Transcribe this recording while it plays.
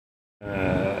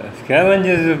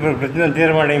Scavengers பிரச்சனை தீர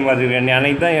மாட்டேங்க பார்த்துக்கிட்டேன்.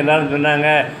 அன்றைக்கி தான் எல்லோரும் சொன்னாங்க,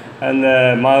 அந்த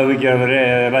மாவு விற்கிறவர்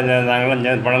எல்லாம் நாங்களாம்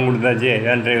சேர்ந்து பணம் கொடுத்தாச்சு,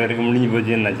 வேன் டிரைவருக்கு முடிஞ்சு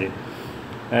போச்சுன்னாச்சு.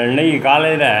 இன்றைக்கி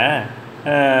காலையில்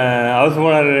ஹவுஸ்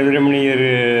ஓனர் வீரமணியர்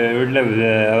வீட்டில்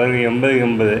அவருக்கு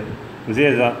 80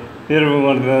 விசேஷம் தீர்ப்பு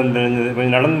மருத்துவம் தெரிஞ்சது.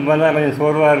 கொஞ்சம் நடந்து போனால் கொஞ்சம்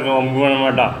சோர்வாக இருக்கும், ஒம்பு பண்ண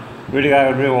மாட்டான்.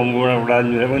 வீட்டுக்காக போய் ஒம்பு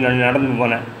பண்ணக்கூடாதுன்னு சொல்லி கொஞ்சம் நடந்து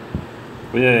போனேன்.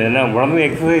 கொஞ்சம் என்ன உடம்பு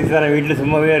எக்ஸசைஸ் தானே, வீட்டில்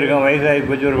சும்மாவே இருக்கும், வயசாகி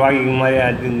போச்சு, ஒரு வாக்கிங் மாதிரி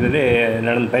ஆச்சுன்னு சொல்லி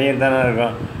நடந்து பையன் தானே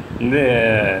இருக்கும். வந்து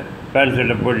பேண்ட்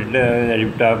ஷர்ட்டை போட்டுட்டு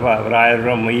லிஃப்டாப்பா ஒரு 1000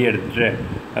 ரூபா மொய் எடுத்துகிட்டு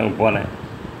அங்கே போனேன்.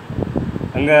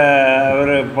 அங்கே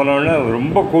அவர் போனோடனே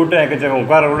ரொம்ப கூட்டம், எக்கச்சக்கம்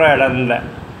உட்கார கூட இடம் இல்லை.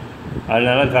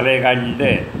 அதனால தலையை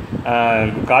காட்டிட்டு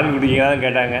காஃபி குடிக்கலாம்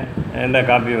கேட்டாங்க. என்ன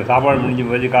காஃபி, சாப்பாடு முடிஞ்சு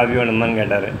போச்சு, காஃபி வேணுமான்னு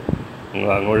கேட்டார்.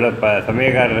 அங்கே உள்ள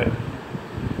சமயக்காரர்.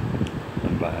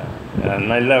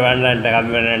 நான் இல்லை வேண்டான்ட்டேன்,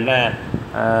 காஃபி வேண்டான்ட்டேன்.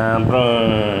 அப்புறம்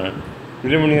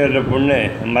திருமணியோட பொண்ணு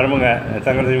மருமக,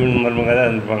 சங்கர திருமணி மருமக தான்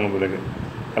இருந்துருப்பாங்க பிறகு,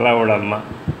 கலாவோட அம்மா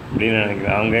அப்படின்னு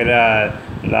நினைக்கிறேன். அவங்க கையில்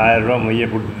இந்த 1000 ரூபா மொய்யை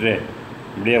கொடுத்துட்டு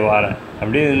இப்படியே வரேன்.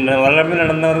 அப்படியே வர்றப்ப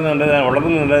நடந்தவரும் நல்லது,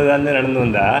 உடம்பும் நல்லது தான் நடந்து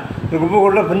வந்தால் இந்த குப்பை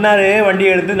கூட பின்னாலே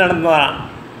வண்டியை எடுத்து நடந்து வரான்.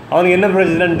 அவனுக்கு என்ன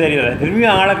பிரச்சனைன்னு தெரியல.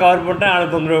 திரும்பியும் ஆளை கவர் போட்டான், ஆளை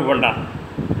தொந்தரவு பண்ணான்.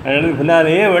 அதனால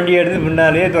பின்னாலேயே வண்டியை எடுத்து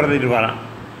பின்னாலேயே துரத்திட்டு வரான்.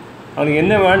 அவனுக்கு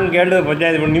என்ன வேணும்னு கேட்டது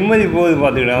பஞ்சாயத்து பண்ணி நிம்மதி போகுது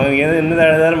பார்த்துக்கிட்டேன். அவனுக்கு என்ன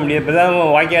எழுதாலும் முடியாது, இப்போ தான்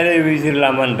வாய்க்காலே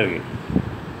வீசிடலாமான் இருக்கு.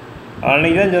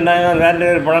 அன்றைக்கி தான் சொன்னாங்க,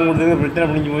 வேறு பணம் கொடுத்தது பிரச்சனை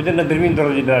முடிஞ்சு போச்சு, நான் திரும்பியும்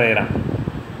துரத்திட்டு வரைகிறான்.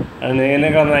 அந்த என்ன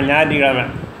ஞாயிற்றுக்கிழமை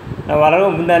நான்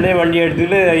வரவும் பின்னாலே வண்டியை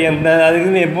எடுத்துக்கிட்டு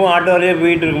அதுக்குன்னு எப்பவும் ஆட்டோவிலேயே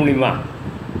போயிட்டு இருக்க முடியுமா?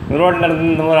 ரோட்டில்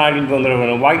நடந்து இந்த மாதிரி ஆட்டின்னு தொந்தரவு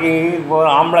பண்ணும். வாக்கிங்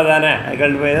போகிற ஆம்பளை தானே,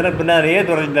 கழிட்டு போய் தானே பின்னாலேயே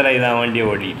துரத்தி தரைதான் வண்டியை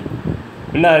ஓட்டிகிட்டு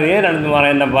பின்னாலேயே நடந்து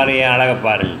வரேன். என்ன பாரு, என் அழகை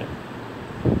பாருன்ட்டு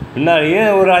பின்னாலேயே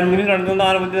ஒரு 5 நிமிஷம் நடந்து வந்து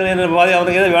ஆரம்பித்து பாதி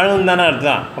அவனுக்கு எதாவது வேணும்னு தானே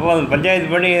அர்த்தம். அப்போ அந்த பஞ்சாயத்து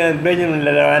பண்ணி பிரயோஜனம்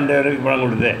இல்லை, வேண்டவருக்கு பணம்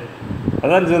கொடுத்து.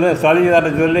 அதான் சொல்லு சதிகாரை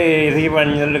சொல்லி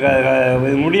இசைப்பான்னு சொல்லி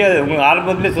இது முடியாது. உங்களுக்கு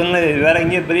ஆரம்பத்துலேயே சொன்னது, வேறு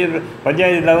எங்கேயும் பெரிய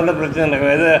பஞ்சாயத்து லெவலில் பிரச்சனை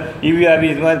நடக்கும். ஏதோ இவி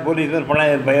ஆஃபீஸ் மாதிரி போலீஸ் மாதிரி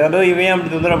பணம் இருப்பேன், ஏதோ இவையும்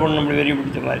அப்படி தொந்தரவு பண்ணணும், அப்படி வெறி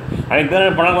பிடிச்ச மாதிரி. அன்றைக்கி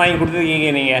தானே பணம் வாங்கி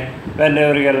கொடுத்துருக்கீங்க நீங்கள்,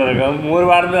 வேண்டவருக்கு எல்லாம் இருக்கும். ஒரு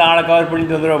வாரத்தில் ஆளை கவர் பண்ணி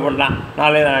தொந்தரவு பண்ணலாம்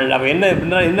 4 நாள். அப்போ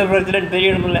என்ன பிரச்சனைன்னு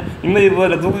தெரியணுமில்ல, நிம்மதி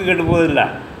போதில்லை, தூக்கு கெட்டு போதில்லை,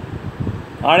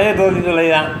 ஆளையே தோல்வி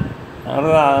சொல்லைதான்.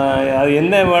 அதுதான் அது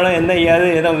என்ன வேணும் என்ன ஏது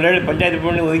ஏதோ முன்னாடி பஞ்சாயத்து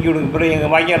பண்ணி ஒதுக்கி கொடுக்க, அப்புறம்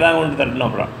எங்கள் வாக்கியம் தான் கொண்டு தரணும்.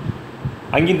 அப்புறம்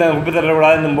அங்கேயும் குப்பை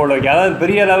தரக்கூடாதுன்னு போட வைக்க. அதாவது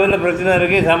பெரிய லெவலில் பிரச்சனை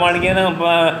இருக்குது, சமாளிக்க இப்போ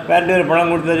வேறு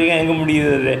பணம் கொடுத்துருக்கேன், எங்கே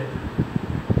முடியுது அது?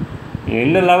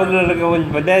 என்ன லெவலில் இருக்க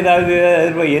கொஞ்சம் பஞ்சாயத்து ஆகுது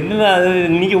இருப்போம். என்ன அது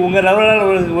இன்றைக்கி உங்கள்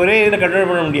லெவலில் ஒரே இதில் கண்ட்ரோல்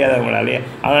பண்ண முடியாது அவங்களாலேயே.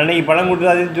 ஆனால் அன்றைக்கி பணம்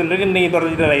கொடுத்தாதுன்னு சொல்லிருக்கு, இன்றைக்கி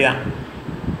துறச்சிட்டு வரைதான்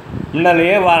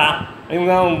முன்னாலேயே வரான்.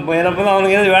 இவங்க எனக்கு தான்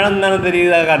அவனுக்கு எது வேணும்னு தானே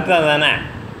தெரியுது, அதுக்கு அர்த்தம் தானே.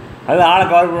 அது ஆளை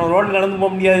கவர் பண்ணணும், ரோட்டில் நடந்து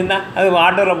போக முடியாதுன்னா அது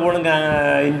ஆட்டோவில் போகணுங்க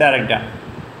இன்டெரக்டாக.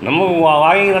 நம்ம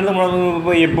வாக்கிங் நடந்து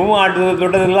இப்போ எப்பவும் ஆட்டோ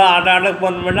தொட்டதில்லை, ஆட்டோக்கு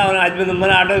போன மாட்டேன். அவன் 5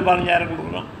 மாதிரி ஆட்டோக்கு 15,000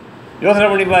 கொடுக்குறோம். யோசனை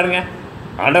பண்ணி பாருங்கள்,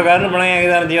 ஆட்டோக்காரன்னு பணம்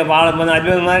கேட்குதான் செய்வோம்.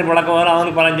 5 மாதிரி பழக்கம் வரும்,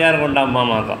 அவனுக்கு 15,000 கொண்டாம்மா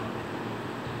மாதம்.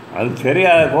 அது சரி,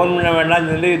 அதை ஃபோன் பண்ண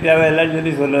வேண்டாம்னு சொல்லி தேவையில்லைன்னு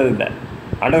சொல்லி சொல்கிறதில்லை.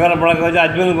 ஆட்டோக்காரன் பழக்கம் வச்சு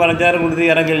 5,000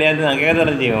 கொடுத்து இறங்க இல்லையான்னு நான்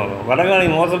கேட்க செய்வோம்.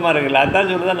 பழக்கம் மோசமாக இருக்குல்ல,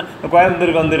 அதுதான் சொல்லி தான் நான்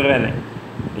கோயம்புத்தூருக்கு வந்துடுறேன்னு.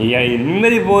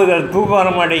 நிம்மதி போகுது, அது தூக்கம் வர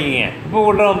மாட்டேங்கிங்க. இப்போ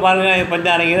விட்றவன் பாருங்கள்,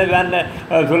 பஞ்சாயத்து இதை வேறு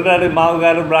சொல்கிறாரு,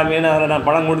 மாவுக்காரர் பிராமியன்னு அவரை நான்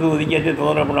பணம் கொடுத்து ஒதுக்கியாச்சு,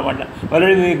 தொந்தரவு பண்ண மாட்டேன்.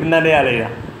 மறுபடியும் பின்னாலே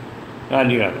அலைதான்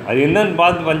காஞ்சிக்காரு. அது என்னன்னு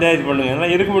பார்த்து பஞ்சாயத்து பண்ணுங்க.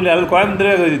 எல்லாம் இருக்க முடியாது. அது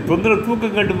கோயம்புத்தூர் தொந்தரவு,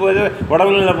 தூக்கம் கட்டு போகுது,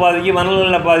 உடம்புல பாதிக்குது,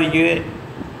 மனநல பாதிக்குது.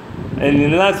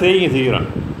 இதெல்லாம் செய்யுங்க, செய்கிறோம்.